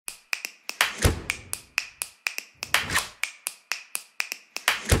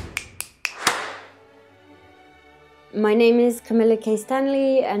My name is Kamila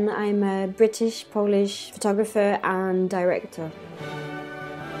Stanley and I'm a British-Polish photographer and director.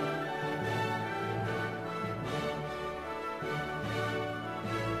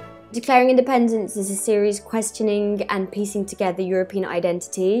 Declaring Independence is a series questioning and piecing together European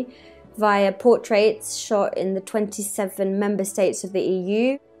identity via portraits shot in the 27 member states of the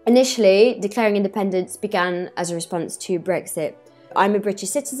EU. Initially, Declaring Independence began as a response to Brexit. I'm a British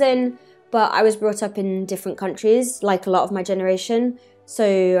citizen, but I was brought up in different countries, like a lot of my generation.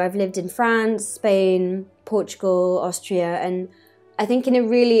 So I've lived in France, Spain, Portugal, Austria, and I think in a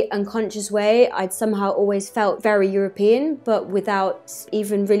really unconscious way, I'd somehow always felt very European, but without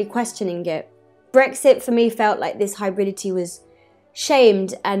even really questioning it. Brexit for me felt like this hybridity was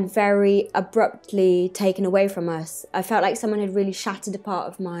shamed and very abruptly taken away from us. I felt like someone had really shattered a part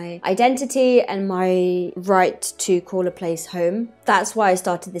of my identity and my right to call a place home. That's why I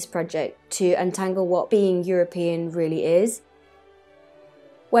started this project, to untangle what being European really is.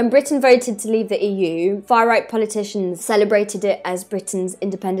 When Britain voted to leave the EU, far-right politicians celebrated it as Britain's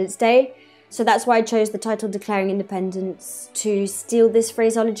Independence Day. So that's why I chose the title Declaring Independence, to steal this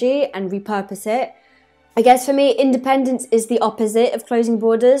phraseology and repurpose it. I guess for me, independence is the opposite of closing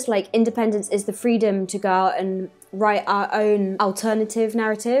borders. Like, independence is the freedom to go out and write our own alternative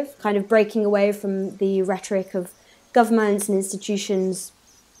narrative, kind of breaking away from the rhetoric of governments and institutions.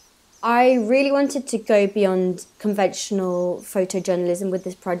 I really wanted to go beyond conventional photojournalism with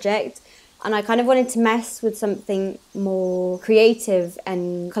this project, and I kind of wanted to mess with something more creative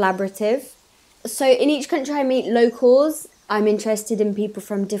and collaborative. So in each country I meet locals. I'm interested in people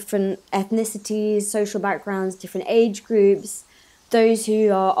from different ethnicities, social backgrounds, different age groups, those who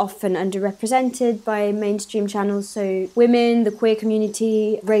are often underrepresented by mainstream channels, so women, the queer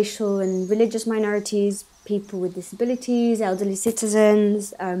community, racial and religious minorities, people with disabilities, elderly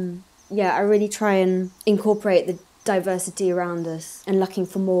citizens. I really try and incorporate the diversity around us and looking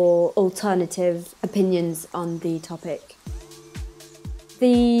for more alternative opinions on the topic.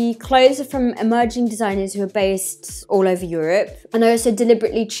 The clothes are from emerging designers who are based all over Europe, and I also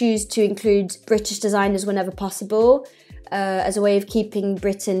deliberately choose to include British designers whenever possible, as a way of keeping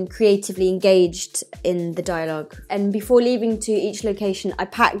Britain creatively engaged in the dialogue. And before leaving to each location, I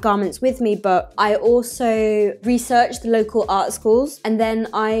pack garments with me, but I also research the local art schools, and then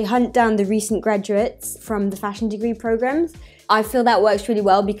I hunt down the recent graduates from the fashion degree programs. I feel that works really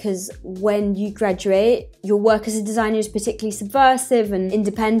well because when you graduate, your work as a designer is particularly subversive and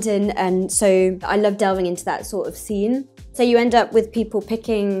independent, and so I love delving into that sort of scene. So you end up with people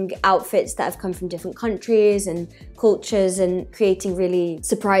picking outfits that have come from different countries and cultures and creating really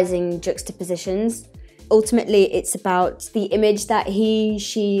surprising juxtapositions. Ultimately, it's about the image that he,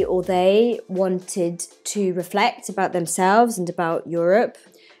 she, or they wanted to reflect about themselves and about Europe,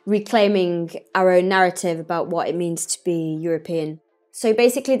 reclaiming our own narrative about what it means to be European. So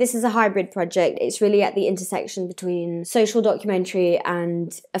basically, this is a hybrid project. It's really at the intersection between social documentary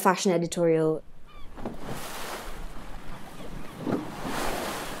and a fashion editorial.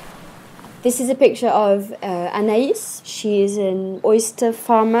 This is a picture of Anaïs. She is an oyster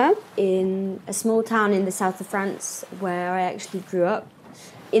farmer in a small town in the south of France where I actually grew up.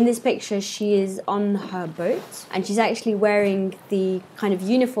 In this picture, she is on her boat and she's actually wearing the kind of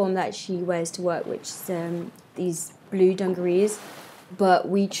uniform that she wears to work, which is these blue dungarees. But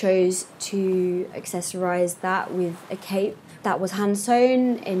we chose to accessorize that with a cape that was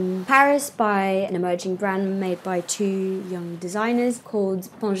hand-sewn in Paris by an emerging brand made by two young designers called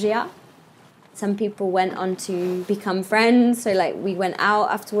Pangea. Some people went on to become friends, so like we went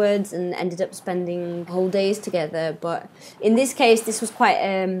out afterwards and ended up spending whole days together. But in this case, this was quite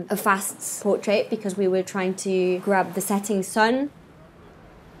a fast portrait because we were trying to grab the setting sun.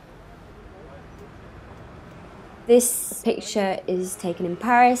 This picture is taken in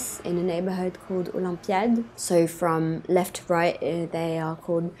Paris in a neighborhood called Olympiade. So from left to right, they are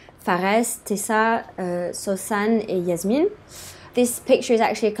called Fares, Tessa, Sosan et Yasmine. This picture is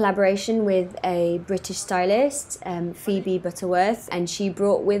actually a collaboration with a British stylist, Phoebe Butterworth, and she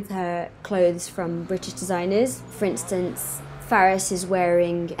brought with her clothes from British designers. For instance, Faris is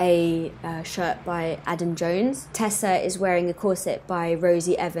wearing a shirt by Adam Jones. Tessa is wearing a corset by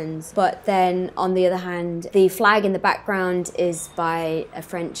Rosie Evans. But then, on the other hand, the flag in the background is by a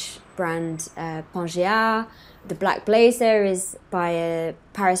French brand, Pangea. The black blazer is by a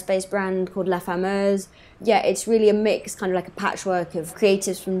Paris-based brand called La Fameuse. Yeah, it's really a mix, kind of like a patchwork of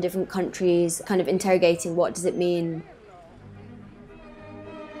creatives from different countries, kind of interrogating what does it mean.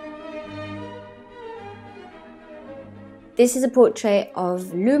 This is a portrait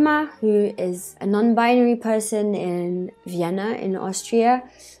of Luma, who is a non-binary person in Vienna, in Austria.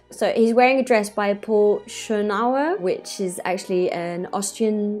 So he's wearing a dress by Paul Schönauer, which is actually an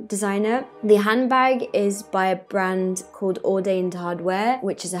Austrian designer. The handbag is by a brand called Ordained Hardware,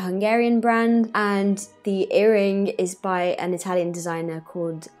 which is a Hungarian brand. And the earring is by an Italian designer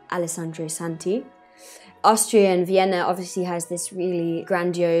called Alessandro Santi. Austria and Vienna obviously has this really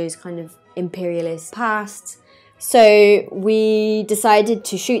grandiose kind of imperialist past. So we decided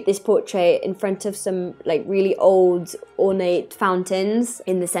to shoot this portrait in front of some like really old ornate fountains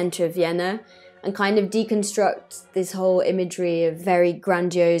in the center of Vienna and kind of deconstruct this whole imagery of very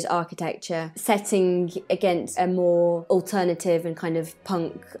grandiose architecture, setting against a more alternative and kind of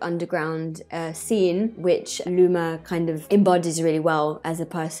punk underground scene, which Luma kind of embodies really well as a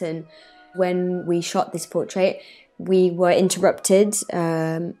person. When we shot this portrait, we were interrupted.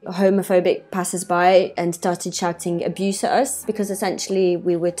 Homophobic passers-by and started shouting abuse at us because essentially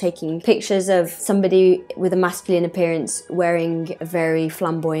we were taking pictures of somebody with a masculine appearance wearing a very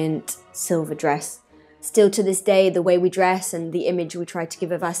flamboyant silver dress. Still to this day, the way we dress and the image we try to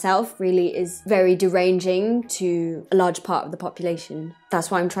give of ourselves really is very deranging to a large part of the population.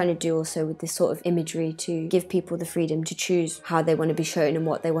 That's what I'm trying to do also with this sort of imagery, to give people the freedom to choose how they want to be shown and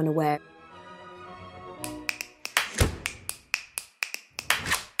what they want to wear.